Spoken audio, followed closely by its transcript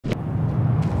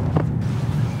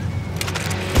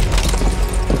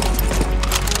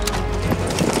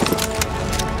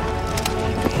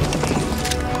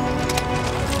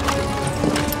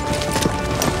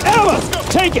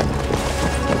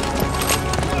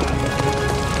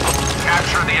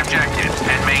objectives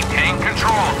and maintain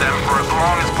control of them for as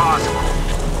long as possible.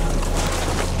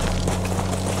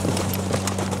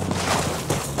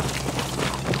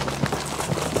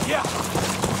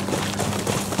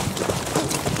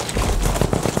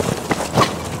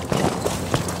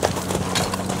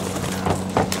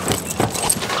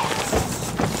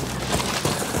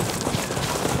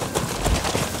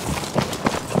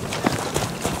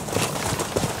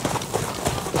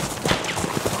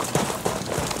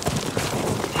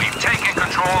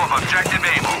 Objective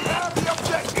Able.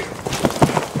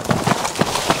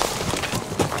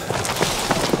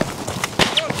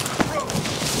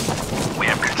 We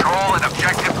have control at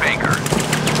Objective Baker.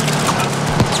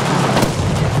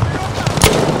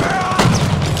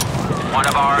 One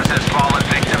of ours has fallen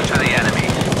victim to the enemy.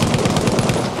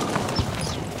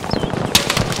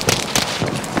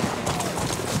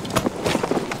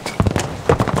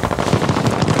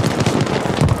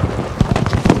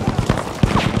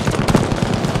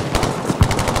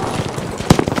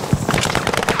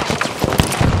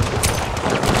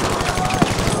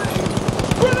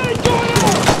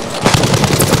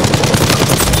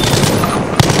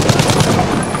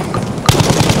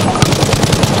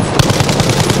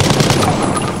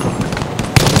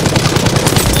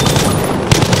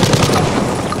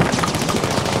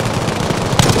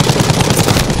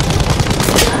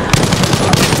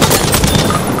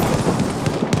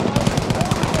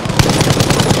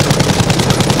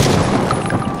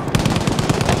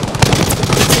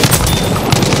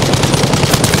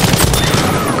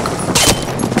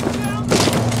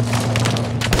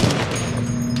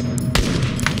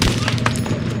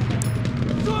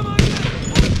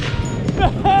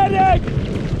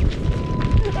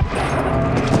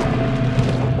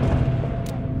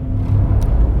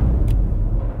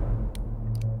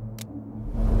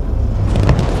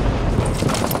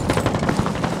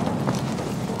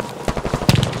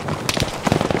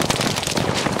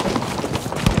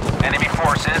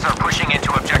 Are pushing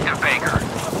into Objective Baker.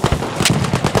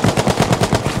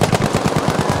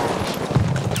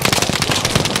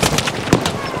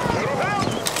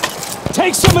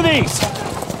 Take some of these!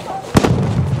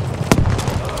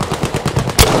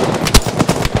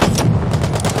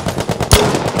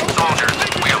 Soldiers,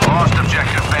 we have lost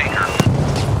Objective Baker.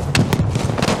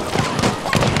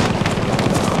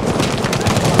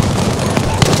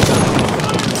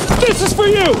 This is for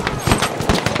you!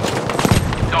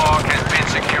 Dog has been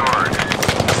secured.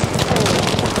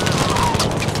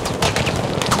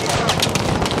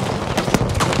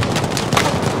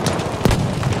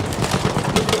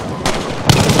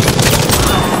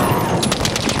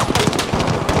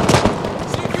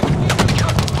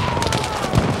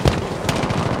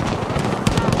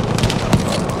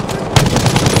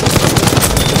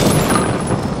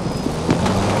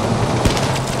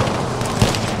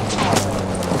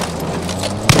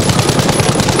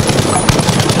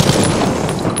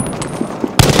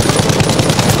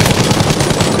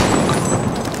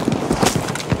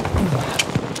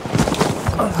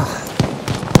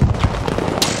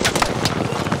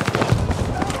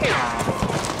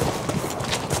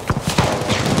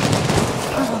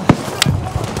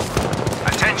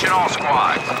 All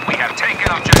squads, we have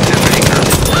taken Objective Baker.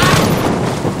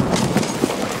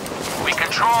 We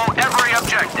control every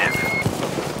objective.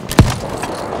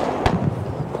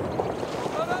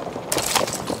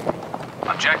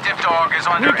 Objective Dog is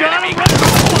under enemy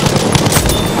control.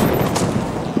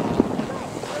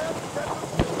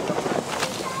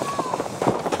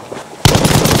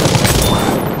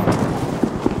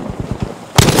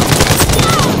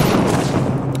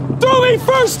 Throw me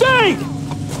first aid!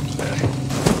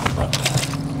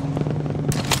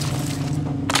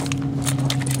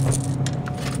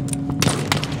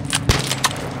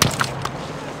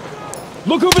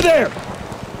 Look over there!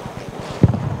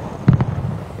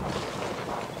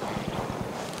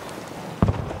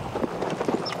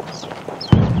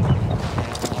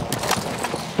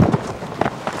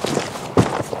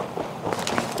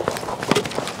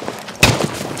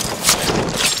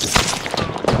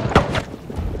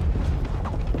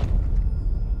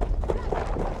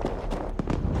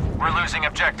 We're losing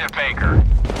Objective Baker.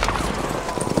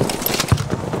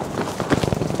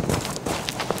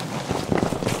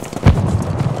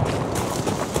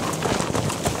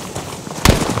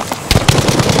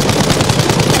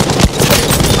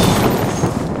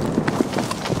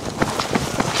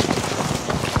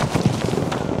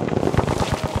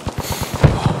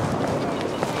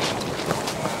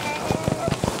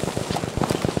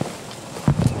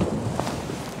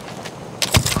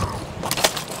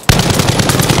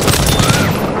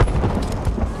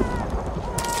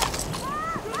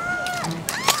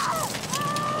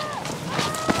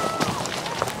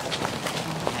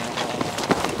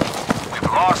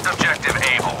 lost objective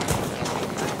Able.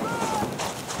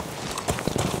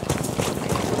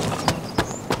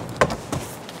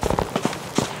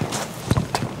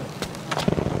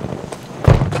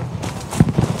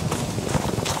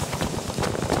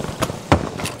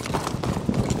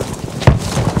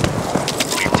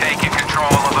 We've taken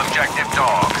control of objective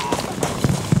Dog.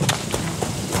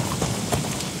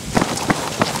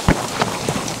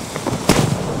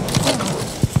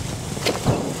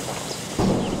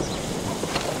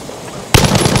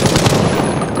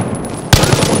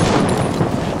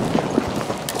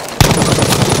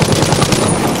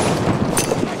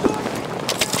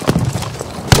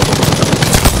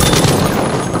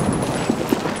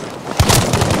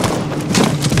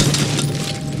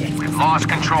 Lost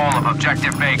control of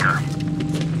objective Baker.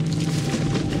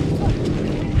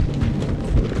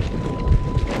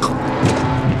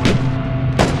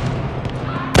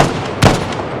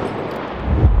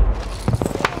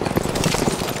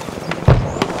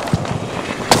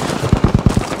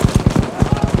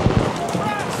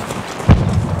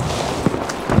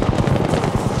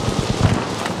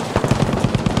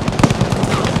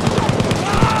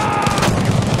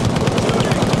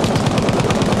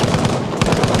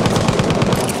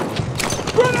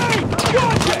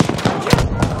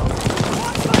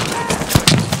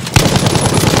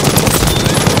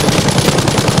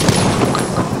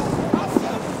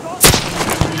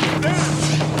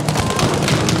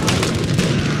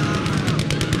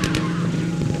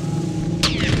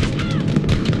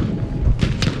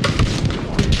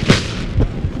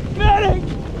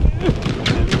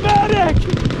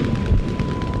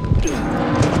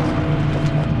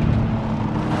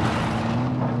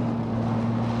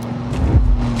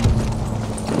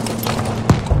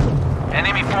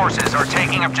 Enemy forces are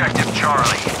taking objective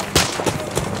Charlie.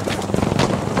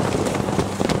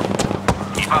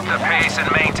 Keep up the pace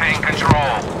and maintain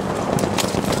control.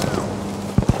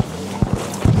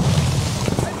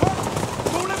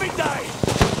 Don't let me die!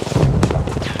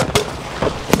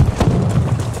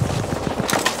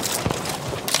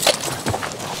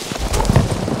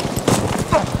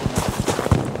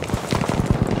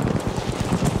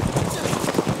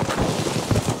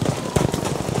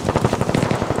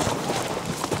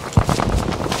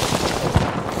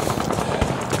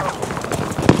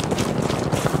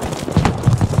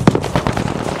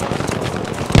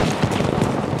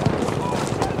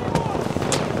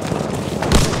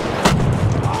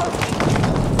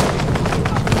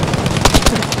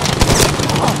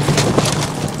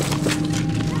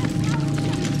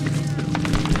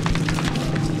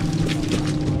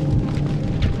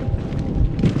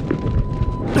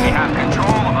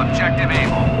 Objective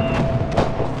Able.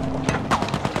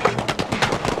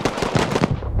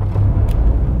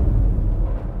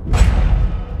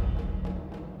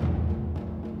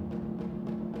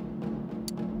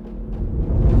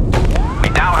 We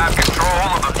now have control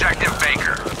of objective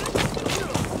Baker.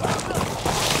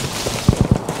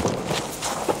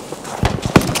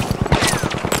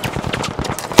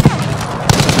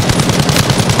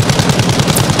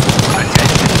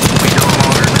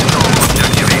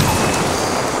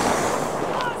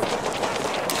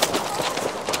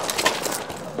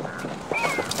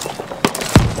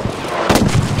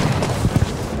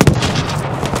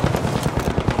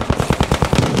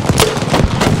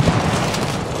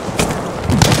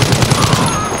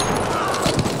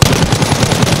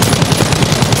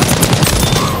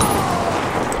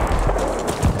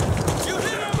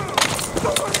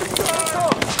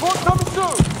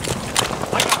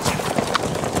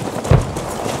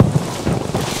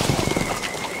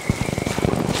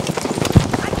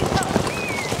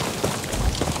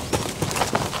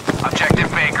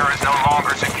 Objective Baker is no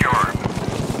longer secure.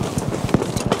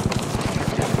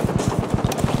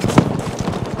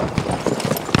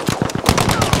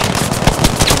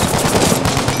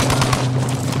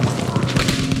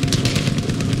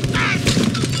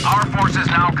 Our forces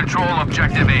now control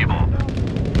objective Able.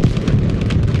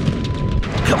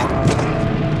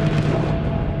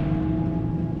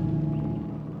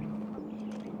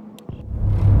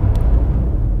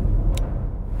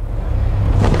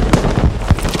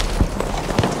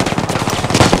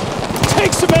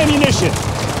 Take some ammunition!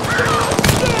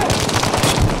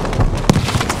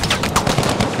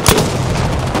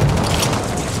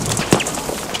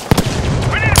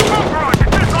 We need a smoke barrage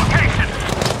at this location!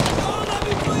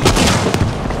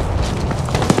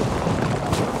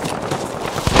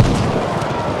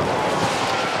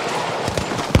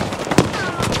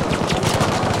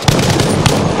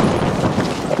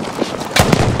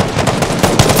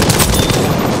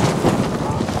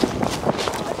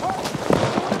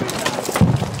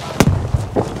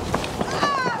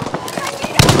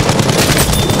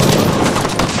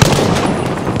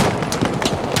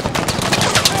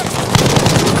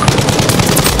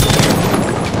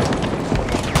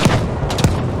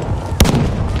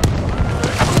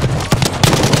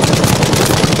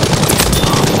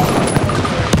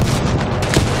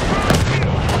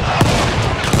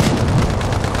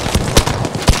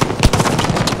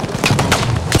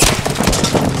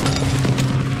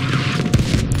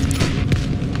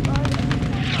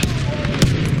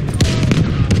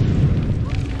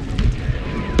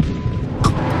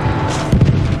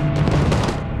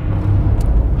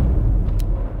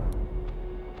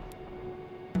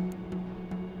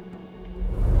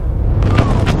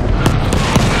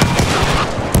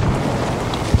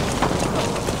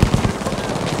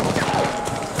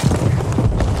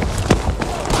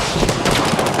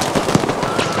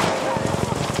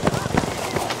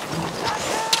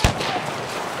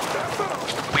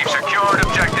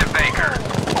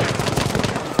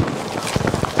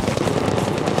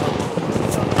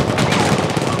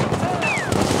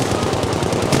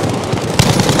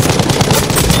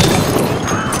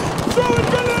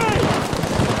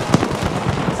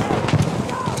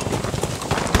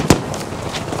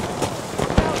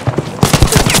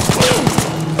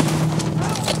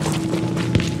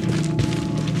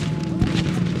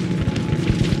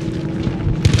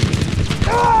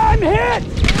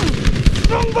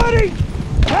 Somebody!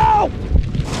 Help!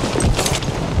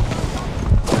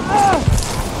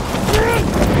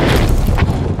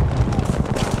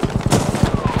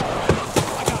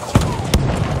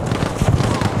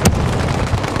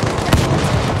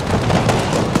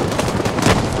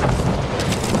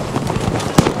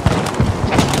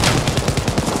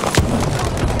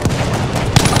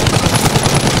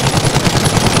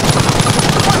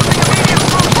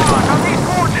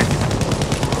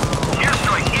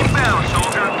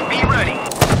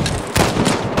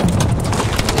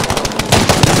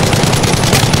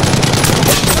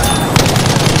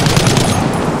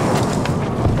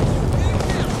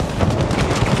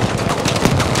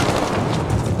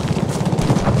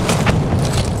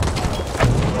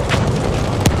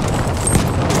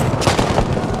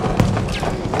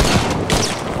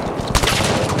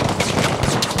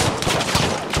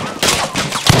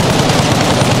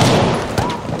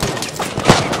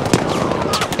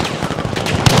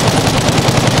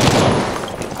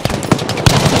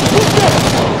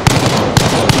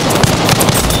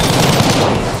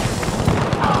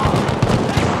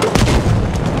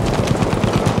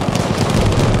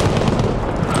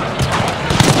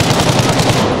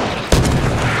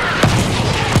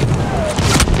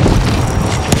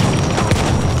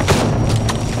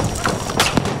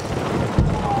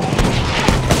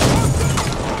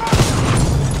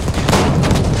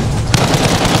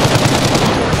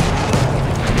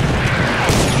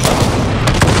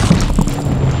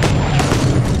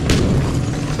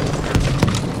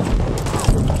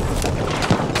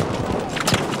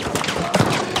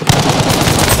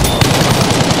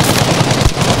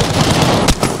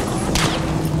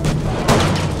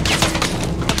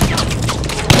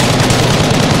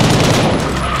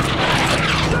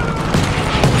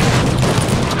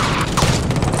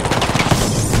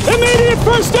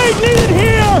 First aid needed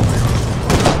here!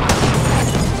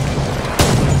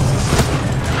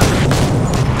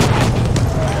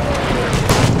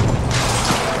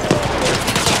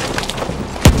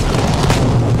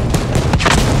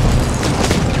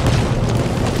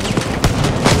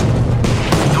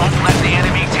 Don't let the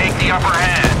enemy take the upper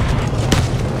hand.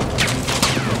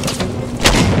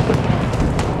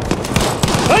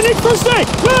 I need first aid!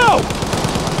 Now!